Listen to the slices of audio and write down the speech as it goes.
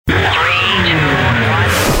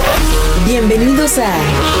Bienvenidos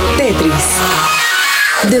a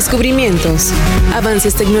Tetris. Descubrimientos,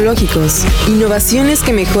 avances tecnológicos, innovaciones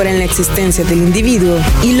que mejoran la existencia del individuo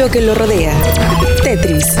y lo que lo rodea.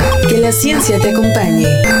 Tetris, que la ciencia te acompañe.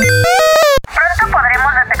 Pronto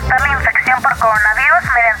podremos detectar la infección por coronavirus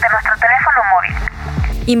mediante nuestro teléfono móvil.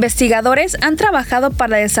 Investigadores han trabajado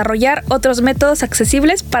para desarrollar otros métodos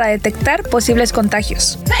accesibles para detectar posibles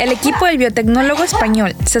contagios. El equipo del biotecnólogo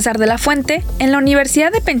español César de la Fuente, en la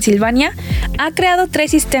Universidad de Pensilvania, ha creado 3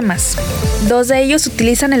 sistemas. 2 de ellos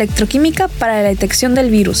utilizan electroquímica para la detección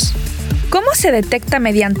del virus. ¿Cómo se detecta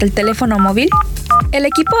mediante el teléfono móvil? El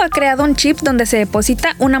equipo ha creado un chip donde se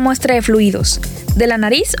deposita una muestra de fluidos, de la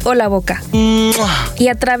nariz o la boca. Y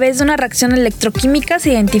a través de una reacción electroquímica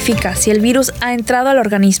se identifica si el virus ha entrado al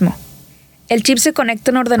organismo. El chip se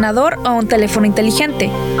conecta a un ordenador o a un teléfono inteligente.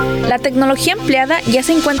 La tecnología empleada ya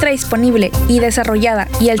se encuentra disponible y desarrollada,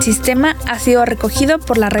 y el sistema ha sido recogido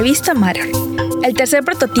por la revista Mejoran. El tercer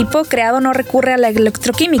prototipo creado no recurre a la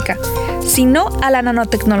electroquímica, sino a la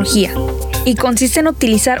nanotecnología, y consiste en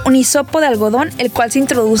utilizar un hisopo de algodón, el cual se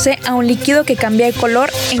introduce a un líquido que cambia de color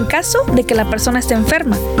en caso de que la persona esté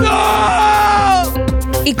enferma.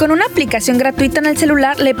 Y con una aplicación gratuita en el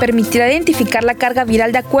celular le permitirá identificar la carga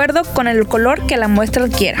viral de acuerdo con el color que la muestra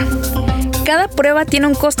adquiera. Cada prueba tiene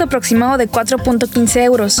un costo aproximado de 4.15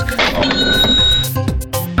 euros.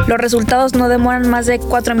 Los resultados no demoran más de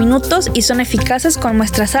 4 minutos y son eficaces con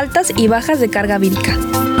muestras altas y bajas de carga vírica.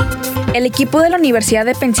 El equipo de la Universidad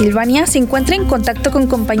de Pensilvania se encuentra en contacto con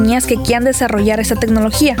compañías que quieran desarrollar esta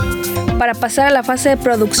tecnología para pasar a la fase de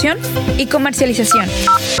producción y comercialización,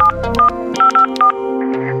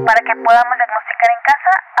 para que podamos diagnosticar en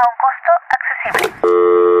casa a un costo accesible.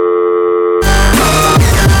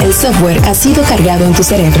 El software ha sido cargado en tu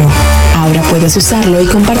cerebro. Ahora puedes usarlo y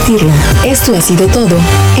compartirlo. Esto ha sido todo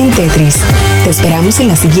en Tetris. Te esperamos en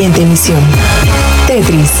la siguiente emisión.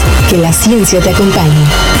 Tetris, que la ciencia te acompañe.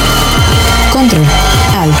 Control,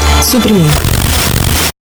 Alt, suprimir.